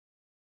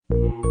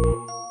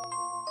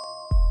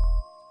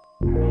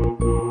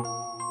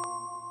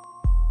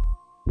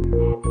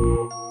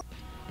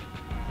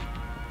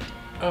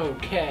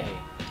Okay,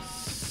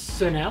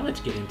 so now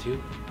let's get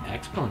into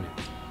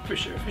exponents. For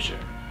sure.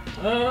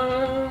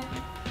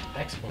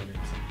 Exponents.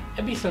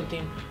 It'd be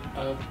something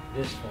of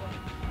this form.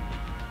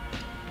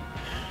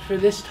 For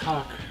this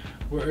talk,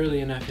 we're early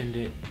enough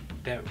into it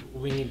that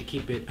we need to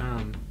keep it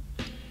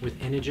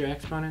with integer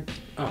exponents.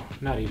 Oh,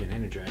 not even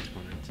integer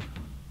exponents.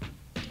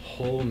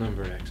 Whole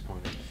number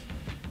exponents.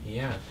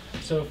 Yeah,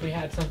 so if we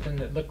had something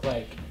that looked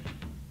like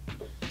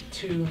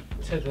 2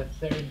 to the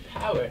 3rd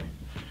power,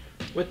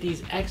 what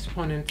these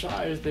exponents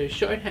are is their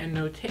shorthand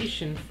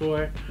notation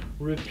for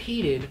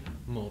repeated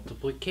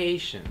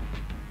multiplication.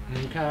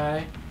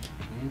 Okay?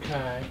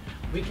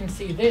 We can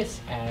see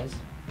this as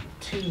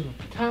 2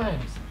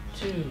 times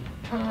 2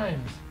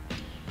 times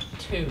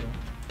 2.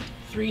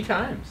 3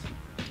 times.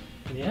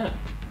 Yeah.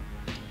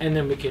 And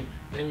then we could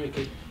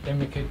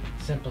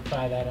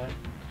simplify that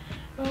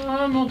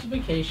up.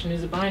 Multiplication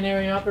is a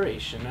binary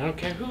operation. I don't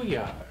care who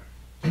you are.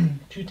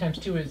 2 times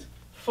 2 is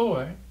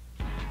 4.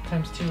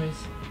 Times 2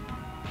 is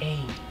 8.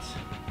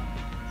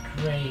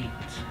 Great.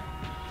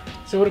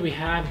 So what do we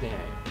have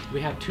there?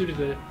 We have 2 to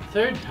the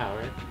 3rd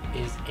power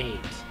is 8.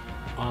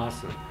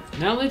 Awesome.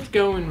 Now let's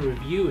go and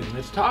review and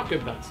let's talk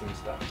about some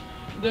stuff.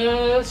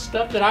 The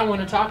stuff that I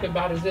want to talk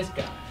about is this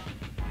guy.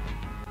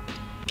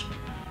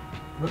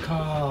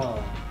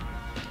 Recall.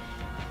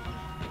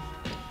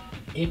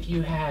 If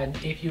you had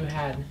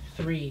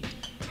 3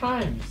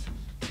 times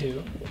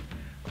 2,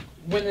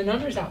 when the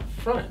number's out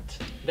front,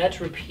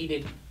 that's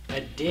repeated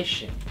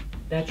addition.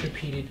 This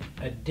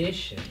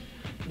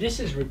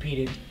is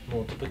repeated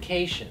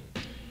multiplication.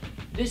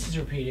 This is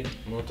repeated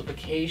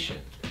multiplication.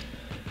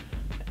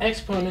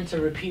 Exponents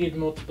are repeated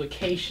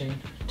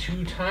multiplication.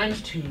 2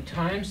 times 2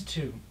 times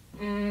 2.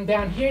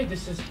 Down here,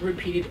 this is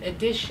repeated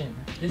addition.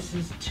 This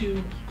is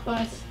 2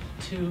 plus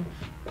 2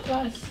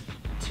 plus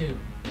 2.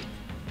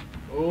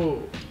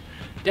 Oh,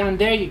 down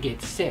there you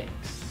get 6.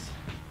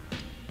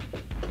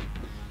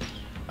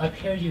 Up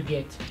here you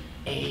get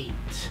 8.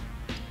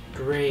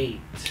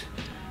 Great.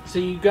 So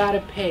you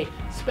gotta pay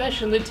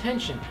special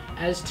attention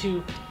as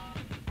to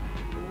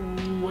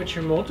what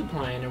you're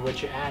multiplying or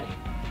what you're adding.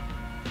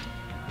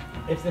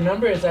 If the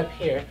number is up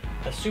here,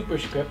 a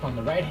superscript on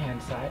the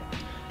right-hand side,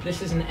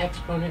 this is an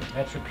exponent,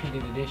 that's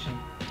repeated addition.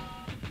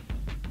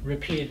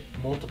 Repeated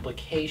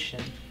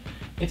multiplication.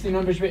 If the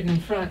number's written in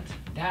front,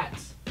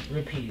 that's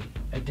repeated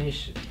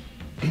addition.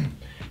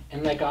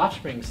 And like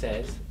Offspring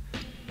says,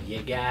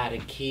 you gotta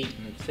keep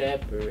them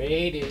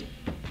separated.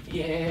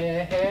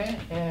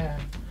 Yeah.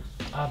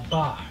 A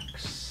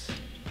box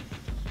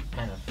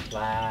and a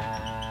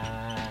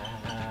flower.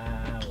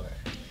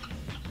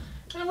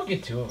 And we'll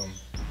get 2 of them.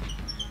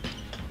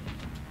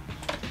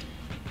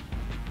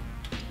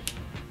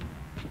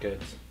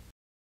 Good.